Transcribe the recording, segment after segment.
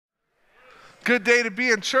Good day to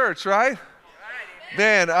be in church, right?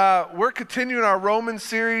 Man, we're continuing our Romans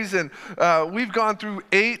series, and we've gone through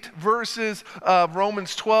 8 verses of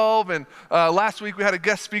Romans 12, and last week we had a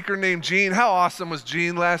guest speaker named Gene. How awesome was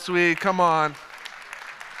Gene last week? Come on.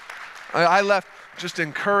 I left just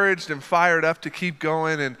encouraged and fired up to keep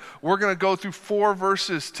going, and we're going to go through 4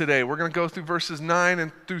 verses today. We're going to go through verses 9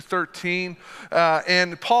 and through 13,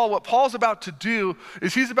 and what Paul's about to do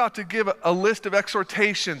is he's about to give a list of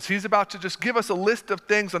exhortations. He's about to just give us a list of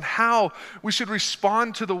things on how we should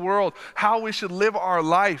respond to the world, how we should live our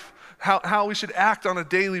life, how we should act on a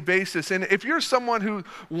daily basis. And if you're someone who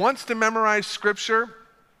wants to memorize scripture,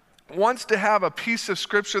 wants to have a piece of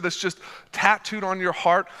scripture that's just tattooed on your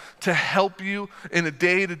heart to help you in a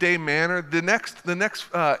day-to-day manner, the next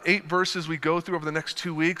 8 verses we go through over the next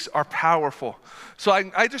 2 weeks are powerful. So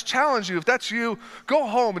I just challenge you, if that's you, go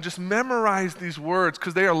home and just memorize these words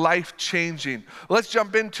because they are life-changing. Let's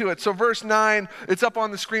jump into it. So verse 9, it's up on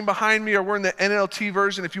the screen behind me, or we're in the NLT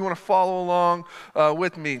version if you want to follow along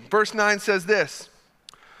with me. Verse 9 says this: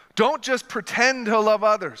 "Don't just pretend to love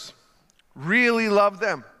others, really love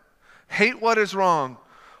them. Hate what is wrong,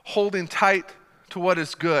 holding tight to what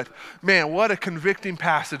is good." Man, what a convicting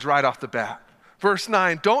passage right off the bat. Verse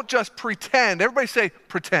 9, don't just pretend. Everybody say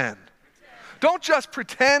pretend. Don't just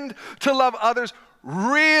pretend to love others,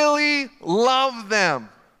 really love them.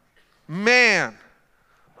 Man,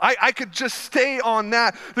 I could just stay on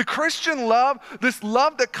that. The Christian love, this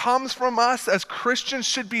love that comes from us as Christians,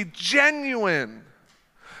 should be genuine.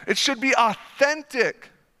 It should be authentic.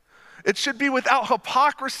 It should be without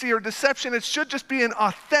hypocrisy or deception. It should just be an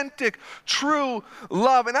authentic, true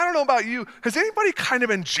love. And I don't know about you, has anybody kind of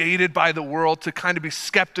been jaded by the world to kind of be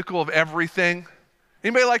skeptical of everything?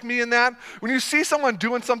 Anybody like me in that? When you see someone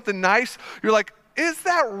doing something nice, you're like, is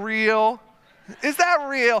that real? Is that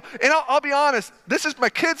real? And I'll be honest, this is my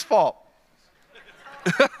kid's fault.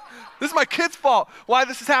 This is my kid's fault, why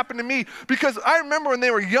this has happened to me. Because I remember when they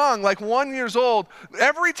were young, like 1 year old,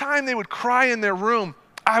 every time they would cry in their room,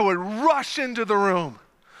 I would rush into the room,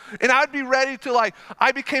 and I'd be ready to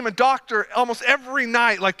I became a doctor almost every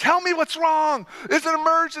night. Like, tell me what's wrong. It's an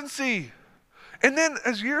emergency. And then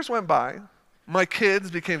as years went by, my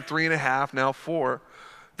kids became 3.5, now 4.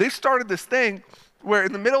 They started this thing where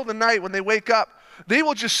in the middle of the night when they wake up, they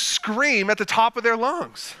will just scream at the top of their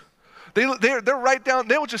lungs. They're right down,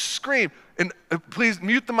 they will just scream. And please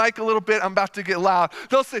mute the mic a little bit, I'm about to get loud.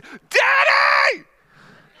 They'll say, "Daddy!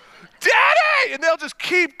 Daddy!" And they'll just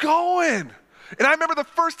keep going. And I remember the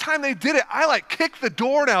first time they did it, I kicked the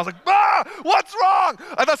door down. I was like, "Ah, what's wrong?"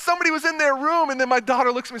 I thought somebody was in their room, and then my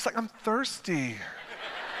daughter looks at me, she's like, "I'm thirsty."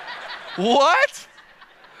 What?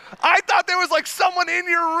 I thought there was someone in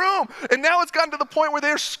your room. And now it's gotten to the point where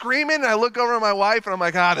they're screaming, and I look over at my wife, and I'm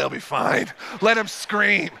like, they'll be fine. Let them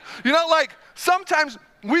scream. You know, sometimes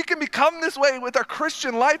we can become this way with our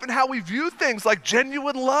Christian life and how we view things, like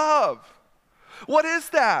genuine love. What is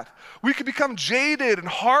that? We can become jaded and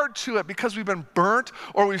hard to it because we've been burnt,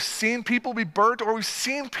 or we've seen people be burnt, or we've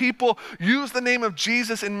seen people use the name of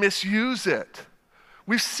Jesus and misuse it.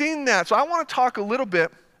 We've seen that. So I want to talk a little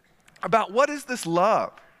bit about what is this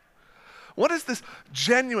love? What is this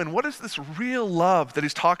genuine, what is this real love that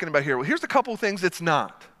he's talking about here? Well, here's a couple of things it's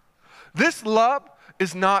not. This love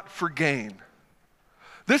is not for gain.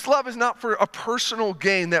 This love is not for a personal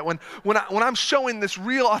gain, that when I'm showing this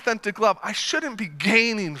real authentic love, I shouldn't be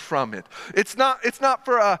gaining from it. It's not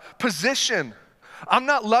for a position. I'm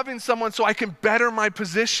not loving someone so I can better my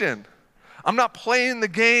position. I'm not playing the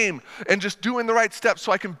game and just doing the right steps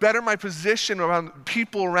so I can better my position around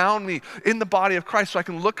people around me in the body of Christ so I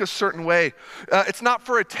can look a certain way. It's not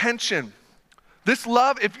for attention. This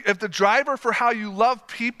love, if the driver for how you love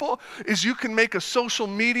people is you can make a social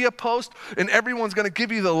media post and everyone's going to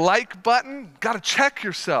give you the like button, got to check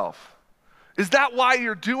yourself. Is that why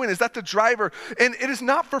you're doing it? Is that the driver? And it is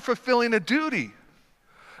not for fulfilling a duty.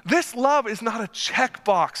 This love is not a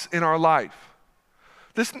checkbox in our life.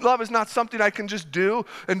 This love is not something I can just do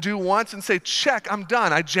once and say, check, I'm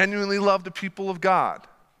done. I genuinely love the people of God.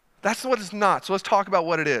 That's what it's not. So let's talk about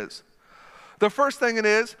what it is. The first thing it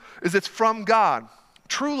is it's from God.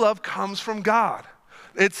 True love comes from God.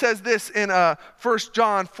 It says this in 1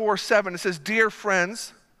 John 4:7. It says, "Dear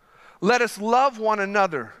friends, let us love one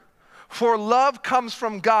another, for love comes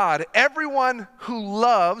from God. Everyone who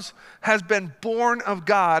loves has been born of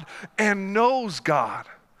God and knows God."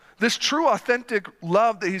 This true, authentic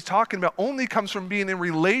love that he's talking about only comes from being in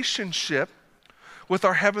relationship with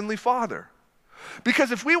our Heavenly Father.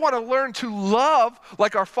 Because if we want to learn to love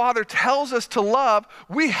like our Father tells us to love,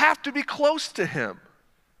 we have to be close to Him.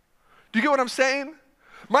 Do you get what I'm saying?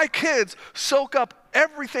 My kids soak up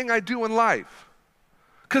everything I do in life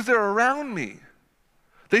because they're around me.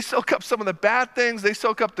 They soak up some of the bad things. They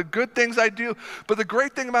soak up the good things I do. But the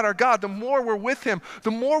great thing about our God, the more we're with him,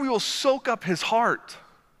 the more we will soak up his heart.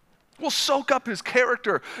 We'll soak up his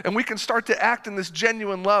character, and we can start to act in this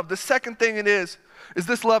genuine love. The second thing it is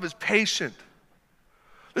this love is patient.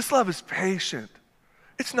 This love is patient.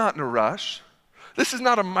 It's not in a rush. This is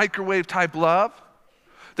not a microwave type love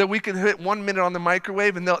that we can hit 1 minute on the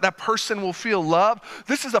microwave and that person will feel love.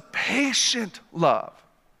 This is a patient love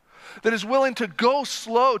that is willing to go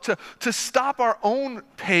slow, to stop our own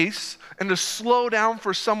pace and to slow down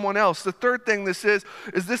for someone else. The third thing this is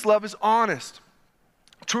this love is honest.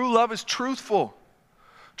 True love is truthful.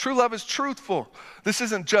 True love is truthful. This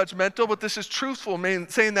isn't judgmental, but this is truthful,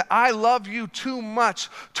 saying that I love you too much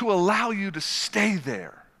to allow you to stay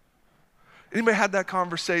there. Anybody had that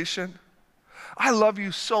conversation? I love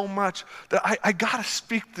you so much that I gotta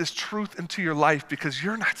speak this truth into your life because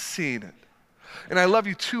you're not seeing it. And I love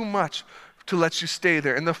you too much to let you stay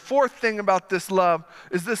there. And the fourth thing about this love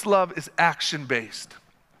is action-based.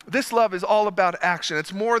 This love is all about action.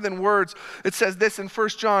 It's more than words. It says this in 1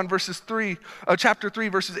 John chapter 3,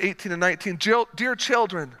 verses 18 and 19. Dear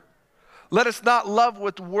children, let us not love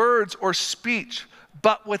with words or speech,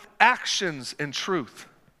 but with actions and truth.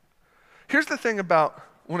 Here's the thing about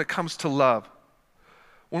when it comes to love.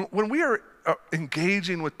 When we are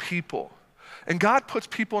engaging with people, and God puts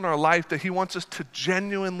people in our life that he wants us to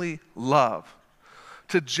genuinely love,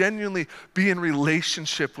 to genuinely be in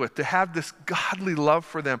relationship with, to have this godly love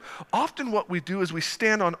for them. Often what we do is we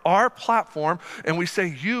stand on our platform and we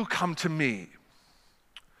say, you come to me.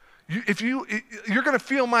 If you're going to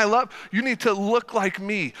feel my love, you need to look like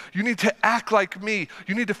me. You need to act like me.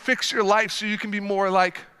 You need to fix your life so you can be more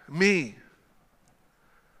like me.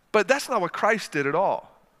 But that's not what Christ did at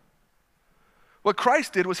all. What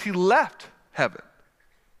Christ did was he left heaven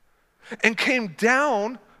and came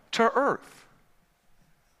down to earth.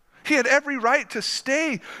 He had every right to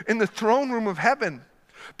stay in the throne room of heaven,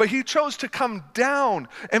 but he chose to come down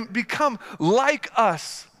and become like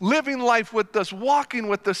us, living life with us, walking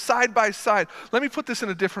with us side by side. Let me put this in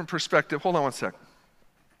a different perspective. Hold on one second.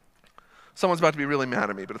 Someone's about to be really mad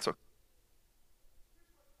at me, but it's okay.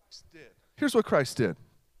 Here's what Christ did.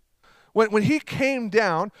 When he came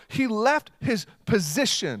down, he left his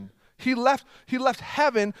position. He left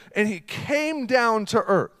heaven and he came down to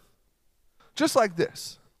earth. Just like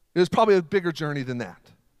this. It was probably a bigger journey than that.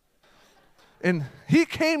 And he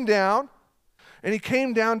came down and he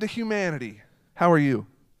came down to humanity. How are you?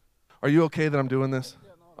 Are you okay that I'm doing this? Yeah,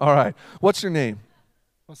 no. All right. What's your name?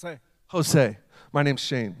 Jose. Jose. My name's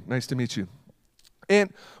Shane. Nice to meet you.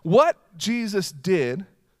 And what Jesus did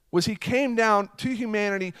was he came down to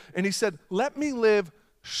humanity and he said, let me live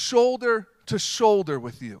shoulder to shoulder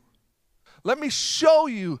with you. Let me show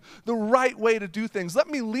you the right way to do things. Let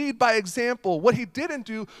me lead by example. What he didn't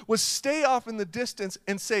do was stay off in the distance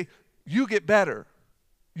and say, you get better.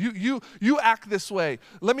 You act this way.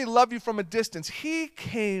 Let me love you from a distance. He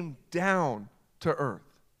came down to earth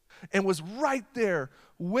and was right there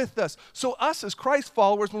with us. So us as Christ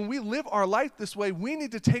followers, when we live our life this way, we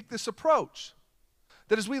need to take this approach.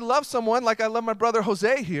 That as we love someone, like I love my brother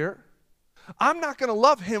Jose here, I'm not going to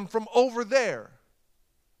love him from over there.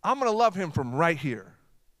 I'm going to love him from right here,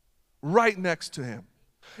 right next to him.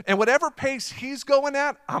 And whatever pace he's going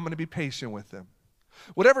at, I'm going to be patient with him.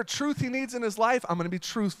 Whatever truth he needs in his life, I'm going to be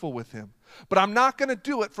truthful with him. But I'm not going to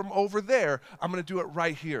do it from over there. I'm going to do it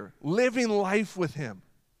right here, living life with him.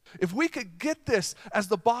 If we could get this as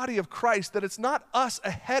the body of Christ, that it's not us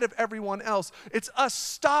ahead of everyone else, it's us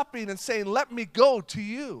stopping and saying, let me go to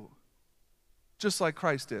you. Just like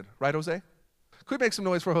Christ did. Right, Jose? Could we make some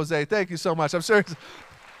noise for Jose? Thank you so much. I'm serious.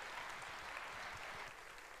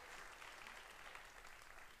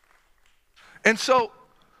 And so,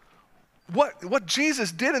 what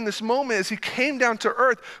Jesus did in this moment is he came down to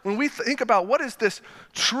earth. When we think about what is this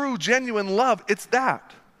true, genuine love, it's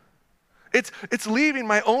that. It's leaving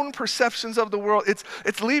my own perceptions of the world.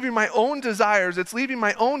 It's leaving my own desires. It's leaving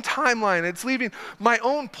my own timeline. It's leaving my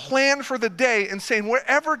own plan for the day and saying,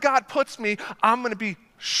 wherever God puts me, I'm going to be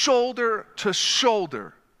shoulder to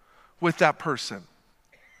shoulder with that person.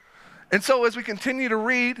 And so as we continue to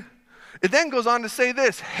read, it then goes on to say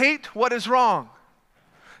this: hate what is wrong.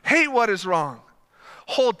 Hate what is wrong.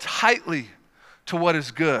 Hold tightly to what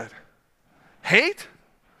is good. Hate?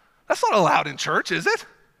 That's not allowed in church, is it?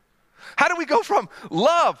 How do we go from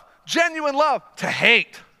love, genuine love, to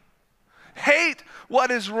hate? Hate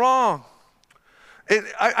what is wrong.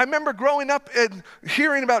 I remember growing up and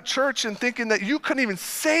hearing about church and thinking that you couldn't even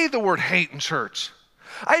say the word hate in church.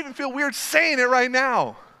 I even feel weird saying it right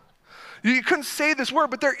now. You couldn't say this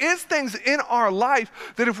word, but there is things in our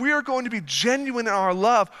life that if we are going to be genuine in our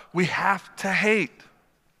love, we have to hate.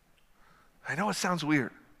 I know it sounds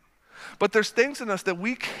weird, but there's things in us that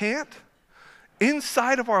we can't,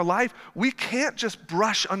 inside of our life, we can't just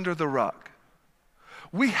brush under the rug.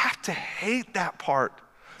 We have to hate that part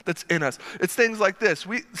that's in us. It's things like this.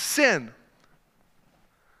 Sin.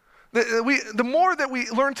 The more that we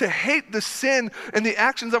learn to hate the sin and the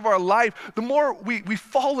actions of our life, the more we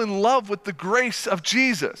fall in love with the grace of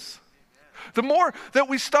Jesus. The more that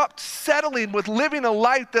we stop settling with living a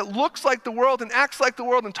life that looks like the world and acts like the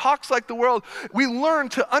world and talks like the world, we learn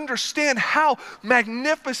to understand how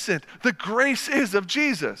magnificent the grace is of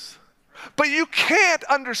Jesus. But you can't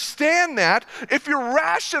understand that if you're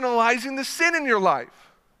rationalizing the sin in your life.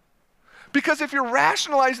 Because if you're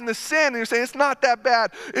rationalizing the sin and you're saying, it's not that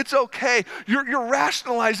bad, it's okay, you're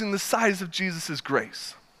rationalizing the size of Jesus'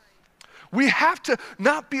 grace. We have to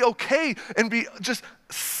not be okay and be just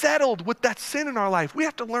settled with that sin in our life. We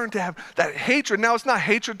have to learn to have that hatred. Now, it's not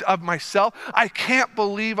hatred of myself. I can't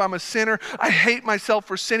believe I'm a sinner. I hate myself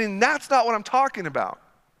for sinning. That's not what I'm talking about.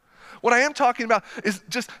 What I am talking about is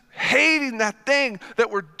just hating that thing that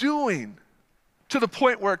we're doing to the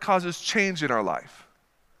point where it causes change in our life.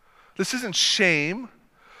 This isn't shame.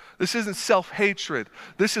 This isn't self-hatred.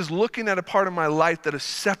 This is looking at a part of my life that is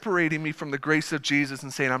separating me from the grace of Jesus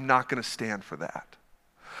and saying, I'm not going to stand for that.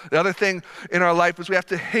 The other thing in our life is we have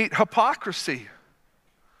to hate hypocrisy.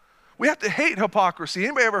 We have to hate hypocrisy.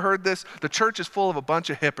 Anybody ever heard this? The church is full of a bunch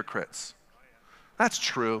of hypocrites. That's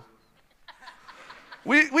true.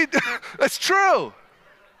 That's true.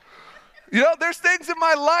 You know, there's things in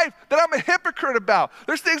my life that I'm a hypocrite about.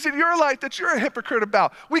 There's things in your life that you're a hypocrite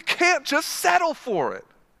about. We can't just settle for it.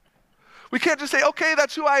 We can't just say, okay,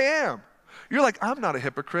 that's who I am. You're like, I'm not a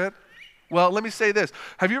hypocrite. Well, let me say this.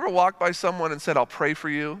 Have you ever walked by someone and said, I'll pray for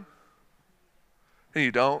you? And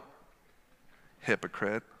you don't?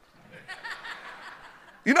 Hypocrite.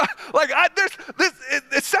 You know, like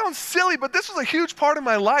it sounds silly, but this was a huge part of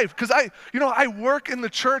my life because I work in the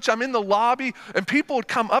church, I'm in the lobby, and people would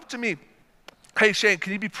come up to me, hey, Shane,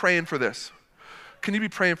 can you be praying for this? Can you be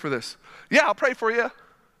praying for this? Yeah, I'll pray for you.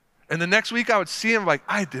 And the next week I would see him like,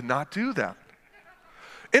 I did not do that.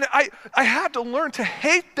 And I had to learn to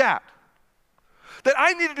hate that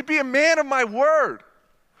I needed to be a man of my word.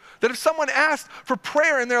 That if someone asked for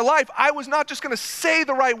prayer in their life, I was not just going to say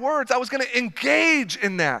the right words, I was going to engage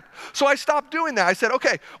in that. So I stopped doing that. I said,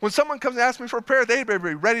 okay, when someone comes and asks me for prayer, they better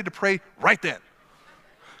be ready to pray right then.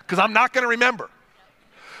 Because I'm not going to remember.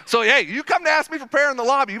 So, hey, you come to ask me for prayer in the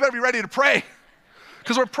lobby, you better be ready to pray.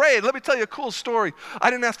 Because we're praying. Let me tell you a cool story. I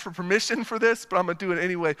didn't ask for permission for this, but I'm going to do it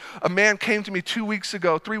anyway. A man came to me 3 weeks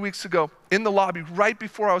ago, in the lobby, right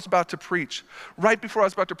before I was about to preach.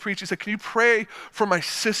 He said, can you pray for my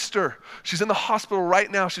sister? She's in the hospital right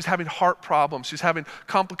now. She's having heart problems. She's having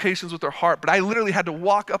complications with her heart. But I literally had to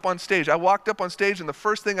walk up on stage. I walked up on stage, and the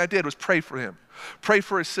first thing I did was pray for him. Pray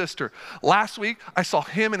for his sister. Last week, I saw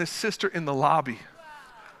him and his sister in the lobby.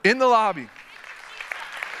 In the lobby.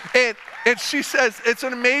 And she says, it's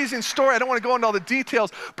an amazing story. I don't want to go into all the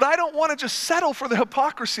details, but I don't want to just settle for the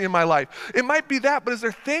hypocrisy in my life. It might be that, but is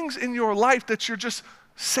there things in your life that you're just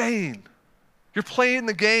saying? You're playing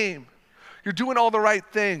the game. You're doing all the right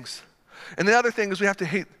things. And the other thing is we have to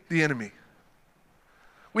hate the enemy.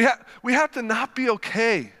 We have to not be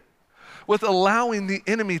okay with allowing the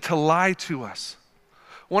enemy to lie to us.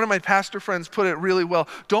 One of my pastor friends put it really well.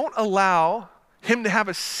 Don't allow him to have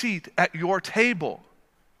a seat at your table.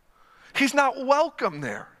 He's not welcome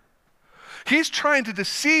there. He's trying to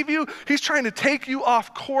deceive you. He's trying to take you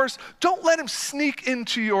off course. Don't let him sneak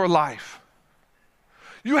into your life.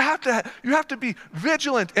 You have to be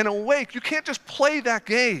vigilant and awake. You can't just play that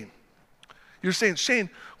game. You're saying, Shane,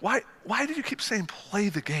 why do you keep saying play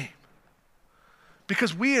the game?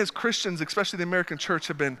 Because we as Christians, especially the American church,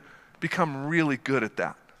 have become really good at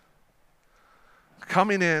that.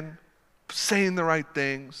 Coming in, saying the right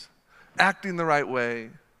things, acting the right way,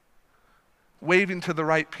 waving to the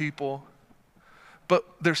right people. But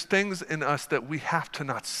there's things in us that we have to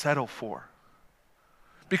not settle for.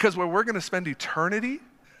 Because where we're going to spend eternity,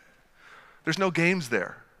 there's no games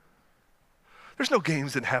there. There's no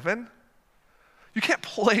games in heaven. You can't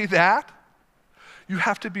play that. You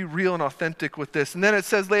have to be real and authentic with this. And then it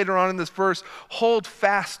says later on in this verse, hold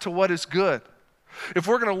fast to what is good. If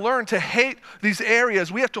we're going to learn to hate these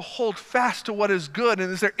areas, we have to hold fast to what is good.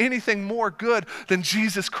 And is there anything more good than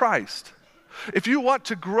Jesus Christ? If you want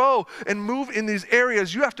to grow and move in these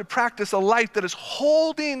areas, you have to practice a life that is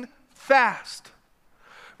holding fast,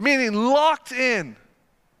 meaning locked in,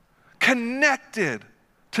 connected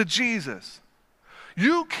to Jesus.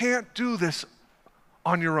 You can't do this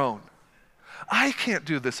on your own. I can't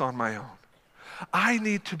do this on my own. I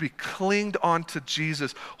need to be clinged onto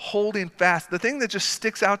Jesus, holding fast. The thing that just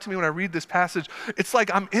sticks out to me when I read this passage, it's like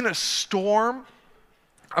I'm in a storm.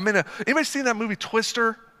 Anybody seen that movie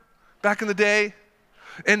Twister back in the day?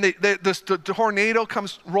 And the tornado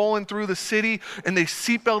comes rolling through the city, and they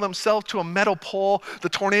seatbelt themselves to a metal pole. The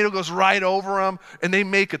tornado goes right over them, and they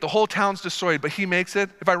make it. The whole town's destroyed, but he makes it.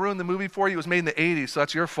 If I ruined the movie for you, it was made in the 80s, so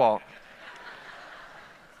that's your fault.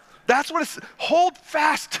 That's what it's, hold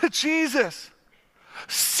fast to Jesus.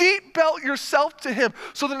 Seatbelt yourself to him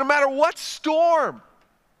so that no matter what storm,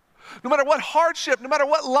 no matter what hardship, no matter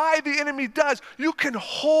what lie the enemy does, you can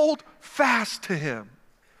hold fast to him.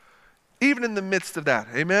 Even in the midst of that,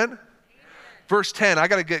 amen? Verse 10, I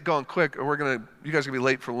gotta get going quick or you guys are gonna be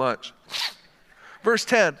late for lunch. Verse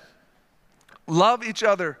 10, love each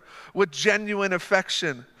other with genuine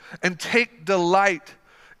affection and take delight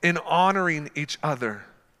in honoring each other.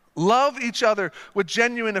 Love each other with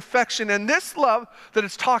genuine affection. And this love that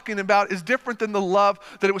it's talking about is different than the love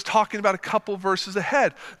that it was talking about a couple verses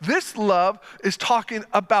ahead. This love is talking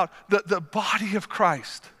about the body of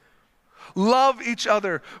Christ. Love each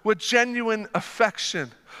other with genuine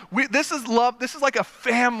affection. This is love. This is like a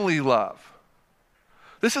family love.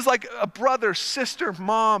 This is like a brother, sister,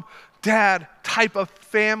 mom, dad type of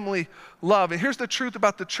family love. And here's the truth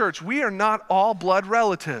about the church. We are not all blood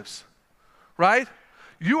relatives, right?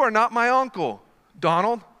 You are not my uncle,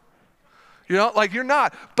 Donald. You're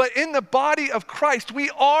not. But in the body of Christ,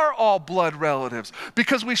 we are all blood relatives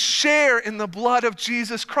because we share in the blood of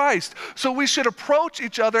Jesus Christ. So we should approach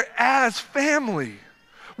each other as family.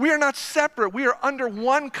 We are not separate. We are under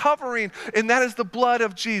one covering, and that is the blood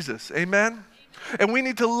of Jesus. Amen? And we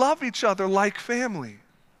need to love each other like family.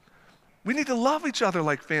 We need to love each other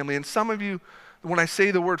like family. And some of you, when I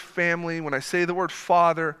say the word family, when I say the word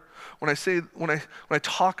father, when I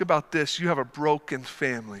talk about this, you have a broken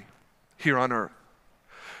family here on earth.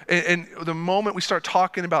 And the moment we start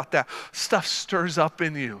talking about that, stuff stirs up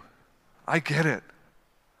in you. I get it.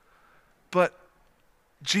 But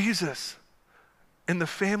Jesus and the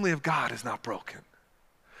family of God is not broken.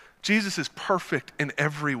 Jesus is perfect in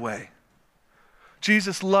every way.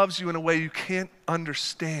 Jesus loves you in a way you can't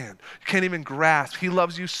understand. You can't even grasp. He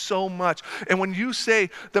loves you so much. And when you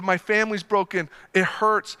say that my family's broken, it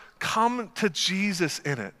hurts, come to Jesus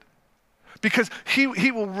in it. Because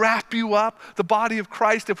he will wrap you up, the body of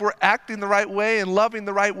Christ. If we're acting the right way and loving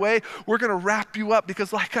the right way, we're going to wrap you up.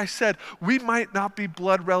 Because like I said, we might not be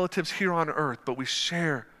blood relatives here on earth, but we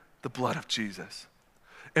share the blood of Jesus.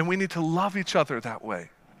 And we need to love each other that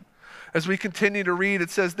way. As we continue to read,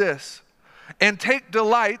 it says this, and take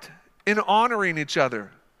delight in honoring each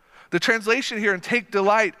other. The translation here, and take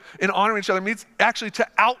delight in honoring each other, means actually to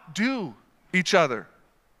outdo each other.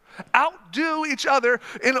 Outdo each other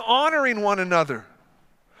in honoring one another.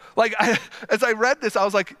 As I read this, I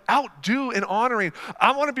was like, outdo in honoring.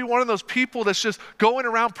 I want to be one of those people that's just going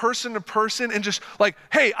around person to person and just like,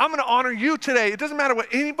 hey, I'm going to honor you today. It doesn't matter what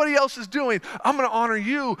anybody else is doing. I'm going to honor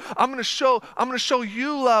you. I'm going to show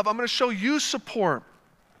you love. I'm going to show you support.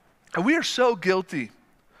 And we are so guilty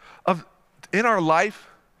of, in our life,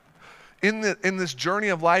 in this journey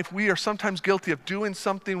of life, we are sometimes guilty of doing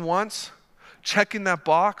something once, checking that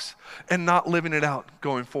box, and not living it out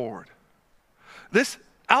going forward. This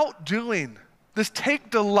outdoing, this take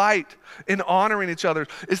delight in honoring each other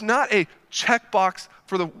is not a checkbox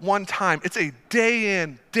for the one time. It's a day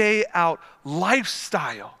in, day out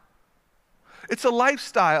lifestyle. It's a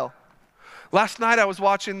lifestyle. Last night I was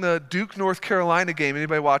watching the Duke, North Carolina game.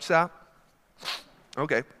 Anybody watch that?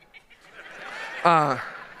 Okay.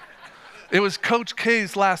 It was Coach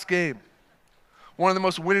K's last game. One of the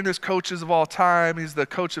most winningest coaches of all time. He's the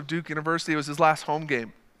coach of Duke University. It was his last home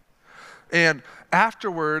game. And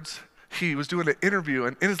afterwards, he was doing an interview.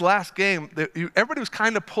 And in his last game, everybody was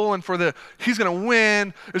kind of pulling for he's going to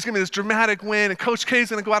win. There's going to be this dramatic win. And Coach K's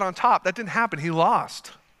going to go out on top. That didn't happen. He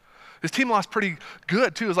lost. His team lost pretty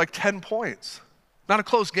good, too. It was like 10 points. Not a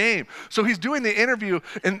close game. So he's doing the interview,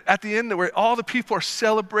 and at the end where all the people are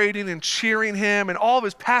celebrating and cheering him and all of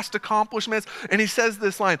his past accomplishments, and he says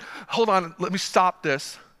this line, hold on, let me stop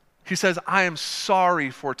this. He says, I am sorry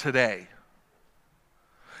for today.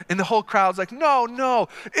 And the whole crowd's like, no,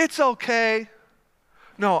 it's okay.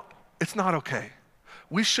 No, it's not okay.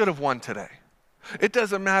 We should have won today. It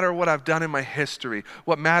doesn't matter what I've done in my history.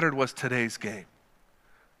 What mattered was today's game.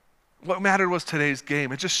 What mattered was today's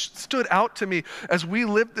game. It just stood out to me as we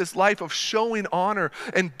lived this life of showing honor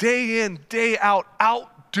and day in, day out,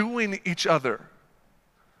 outdoing each other.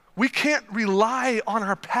 We can't rely on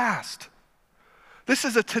our past. This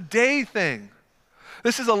is a today thing.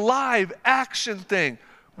 This is a live action thing.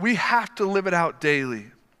 We have to live it out daily.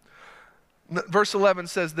 Verse 11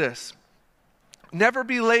 says this, never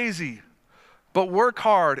be lazy, but work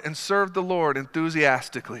hard and serve the Lord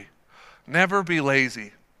enthusiastically. Never be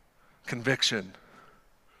lazy. Conviction.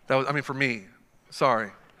 For me,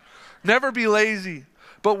 sorry. Never be lazy,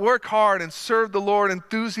 but work hard and serve the Lord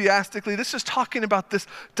enthusiastically. This is talking about this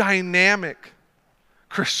dynamic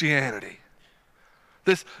Christianity.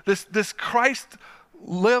 This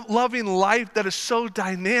Christ-loving life that is so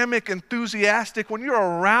dynamic, enthusiastic. When you're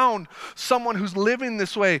around someone who's living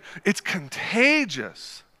this way, it's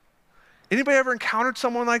contagious. Anybody ever encountered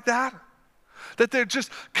someone like that? That they're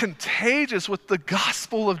just contagious with the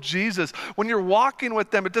gospel of Jesus. When you're walking with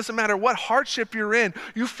them, it doesn't matter what hardship you're in,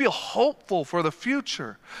 you feel hopeful for the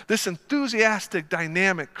future. This enthusiastic,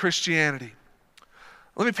 dynamic Christianity.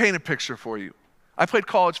 Let me paint a picture for you. I played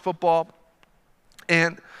college football,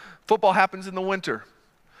 and football happens in the winter.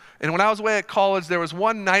 And when I was away at college, there was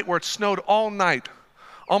one night where it snowed all night,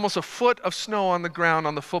 almost a foot of snow on the ground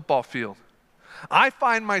on the football field. I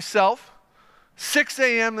find myself 6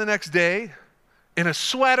 a.m. the next day, in a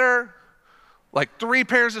sweater, like 3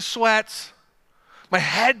 pairs of sweats, my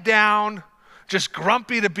head down, just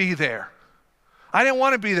grumpy to be there. I didn't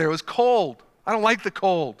want to be there. It was cold. I don't like the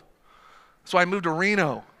cold. So I moved to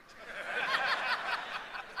Reno.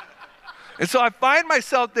 And so I find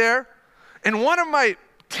myself there, and one of my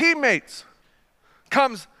teammates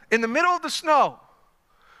comes in the middle of the snow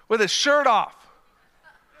with his shirt off,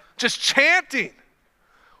 just chanting,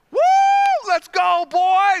 "Woo, let's go,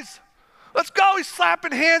 boys. Let's go." He's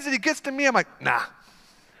slapping hands, and he gets to me. I'm like, nah,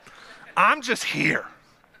 I'm just here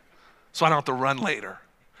so I don't have to run later.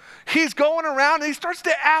 He's going around, and he starts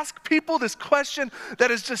to ask people this question that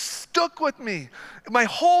has just stuck with me my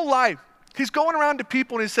whole life. He's going around to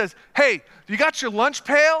people, and he says, "Hey, you got your lunch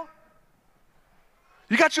pail?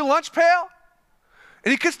 You got your lunch pail?"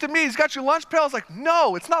 And he gets to me, he's got your lunch pail? I was like,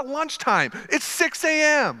 no, it's not lunchtime. It's 6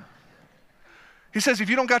 a.m. He says, if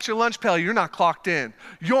you don't got your lunch pail, you're not clocked in.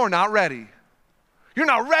 You're not ready. You're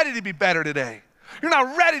not ready to be better today. You're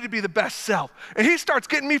not ready to be the best self. And he starts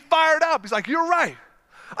getting me fired up. He's like, you're right.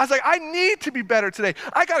 I was like, I need to be better today.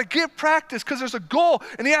 I got to give practice because there's a goal.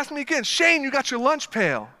 And he asked me again, Shane, you got your lunch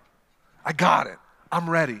pail? I got it. I'm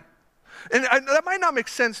ready. And that might not make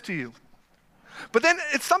sense to you. But then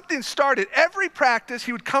something started. Every practice,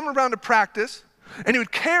 he would come around to practice, and he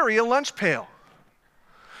would carry a lunch pail.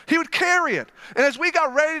 He would carry it. And as we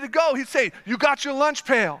got ready to go, he'd say, you got your lunch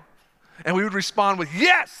pail? And we would respond with,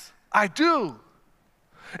 yes, I do.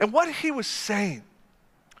 And what he was saying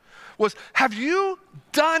was, have you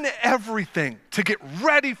done everything to get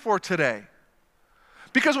ready for today?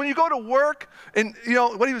 Because when you go to work, and you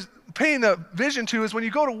know what he was paying the vision to is when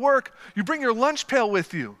you go to work, you bring your lunch pail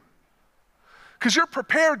with you. Because you're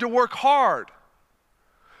prepared to work hard.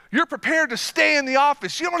 You're prepared to stay in the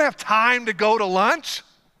office. You don't have time to go to lunch.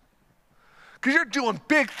 Because you're doing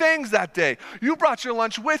big things that day. You brought your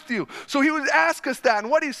lunch with you. So he would ask us that. And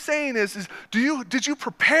what he's saying is did you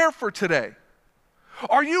prepare for today?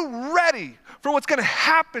 Are you ready for what's going to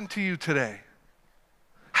happen to you today?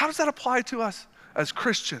 How does that apply to us as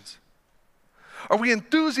Christians? Are we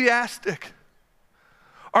enthusiastic?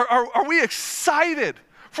 Are we excited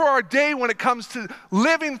for our day when it comes to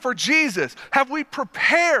living for Jesus? Have we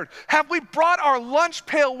prepared? Have we brought our lunch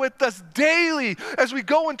pail with us daily as we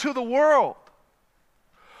go into the world?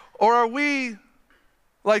 Or are we,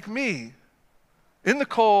 like me, in the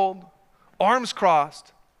cold, arms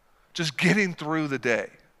crossed, just getting through the day?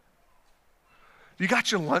 You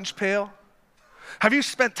got your lunch pail? Have you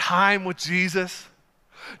spent time with Jesus?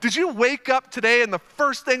 Did you wake up today and the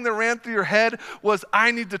first thing that ran through your head was,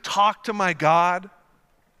 I need to talk to my God?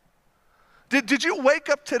 Did you wake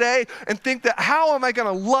up today and think that, how am I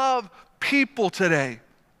going to love people today?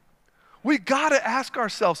 We got to ask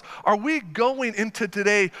ourselves, are we going into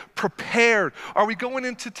today prepared? Are we going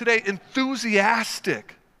into today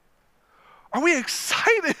enthusiastic? Are we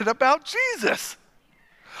excited about Jesus?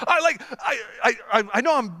 I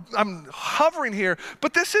know I'm hovering here,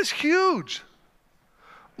 but this is huge.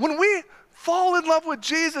 When we fall in love with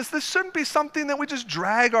Jesus, this shouldn't be something that we just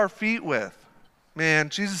drag our feet with. Man,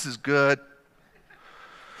 Jesus is good.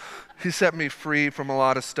 He set me free from a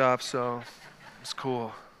lot of stuff, so it's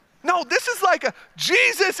cool. No, this is like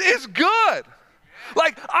Jesus is good.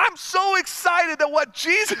 Like, I'm so excited that what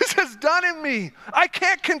Jesus has done in me, I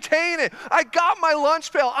can't contain it. I got my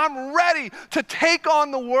lunch pail. I'm ready to take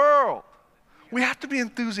on the world. We have to be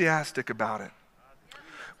enthusiastic about it.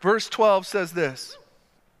 Verse 12 says this,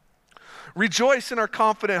 rejoice in our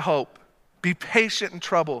confident hope, be patient in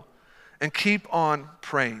trouble, and keep on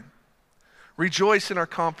praying. Rejoice in our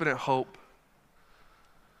confident hope.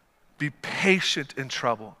 Be patient in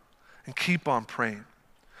trouble and keep on praying.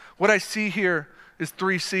 What I see here is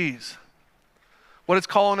 3 C's. What it's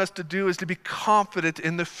calling us to do is to be confident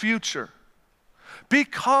in the future. Be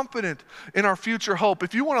confident in our future hope.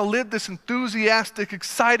 If you want to live this enthusiastic,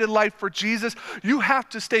 excited life for Jesus, you have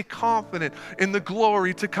to stay confident in the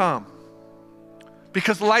glory to come.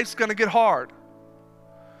 Because life's going to get hard.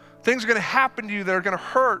 Things are going to happen to you that are going to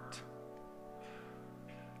hurt.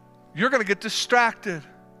 You're going to get distracted.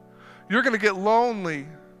 You're going to get lonely.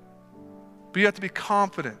 But you have to be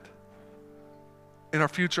confident in our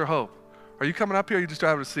future hope. Are you coming up here or are you just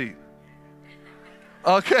having a seat?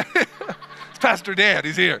 Okay. It's Pastor Dan.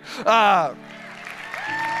 He's here.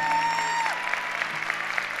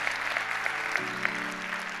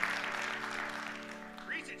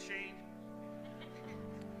 Preach it, Shane.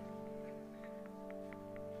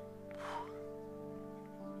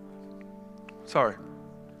 Sorry.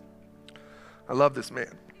 I love this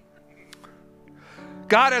man.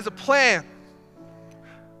 God has a plan.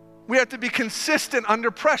 We have to be consistent under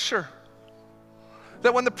pressure.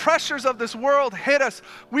 That when the pressures of this world hit us,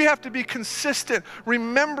 we have to be consistent,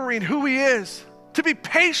 remembering who He is, to be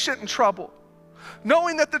patient in trouble,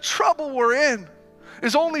 knowing that the trouble we're in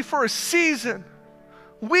is only for a season.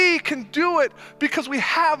 We can do it because we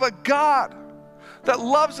have a God that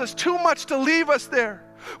loves us too much to leave us there.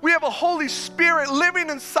 We have a Holy Spirit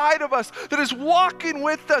living inside of us that is walking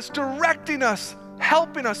with us, directing us,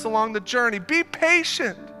 helping us along the journey. Be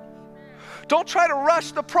patient. Don't try to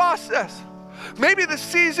rush the process. Maybe the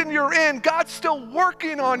season you're in, God's still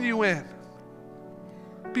working on you in.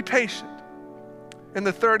 Be patient. And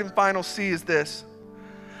the third and final C is this.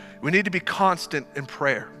 We need to be constant in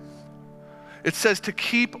prayer. It says to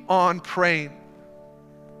keep on praying.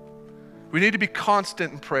 We need to be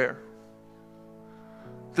constant in prayer.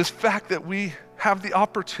 This fact that we have the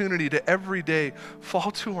opportunity to every day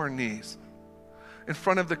fall to our knees in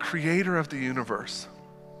front of the Creator of the universe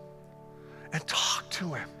and talk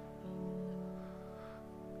to Him.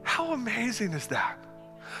 How amazing is that?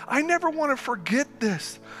 I never want to forget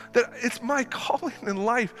this, that it's my calling in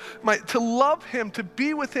life, to love Him, to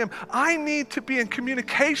be with Him. I need to be in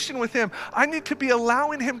communication with Him. I need to be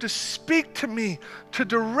allowing Him to speak to me, to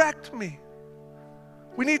direct me.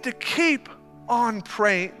 We need to keep on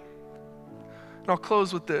praying. And I'll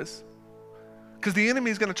close with this, because the enemy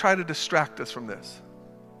is going to try to distract us from this.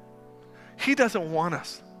 He doesn't want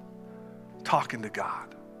us talking to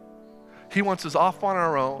God. He wants us off on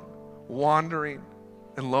our own, wandering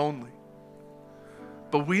and lonely.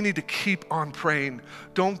 But we need to keep on praying.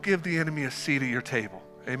 Don't give the enemy a seat at your table.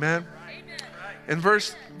 Amen? And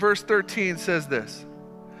verse 13 says this.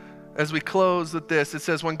 As we close with this, it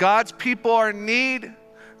says, when God's people are in need,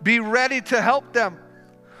 be ready to help them.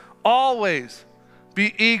 Always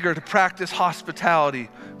be eager to practice hospitality.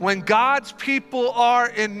 When God's people are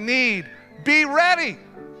in need, be ready.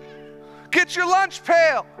 Get your lunch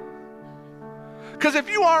pail. Because if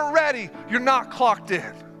you aren't ready, you're not clocked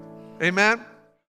in. Amen?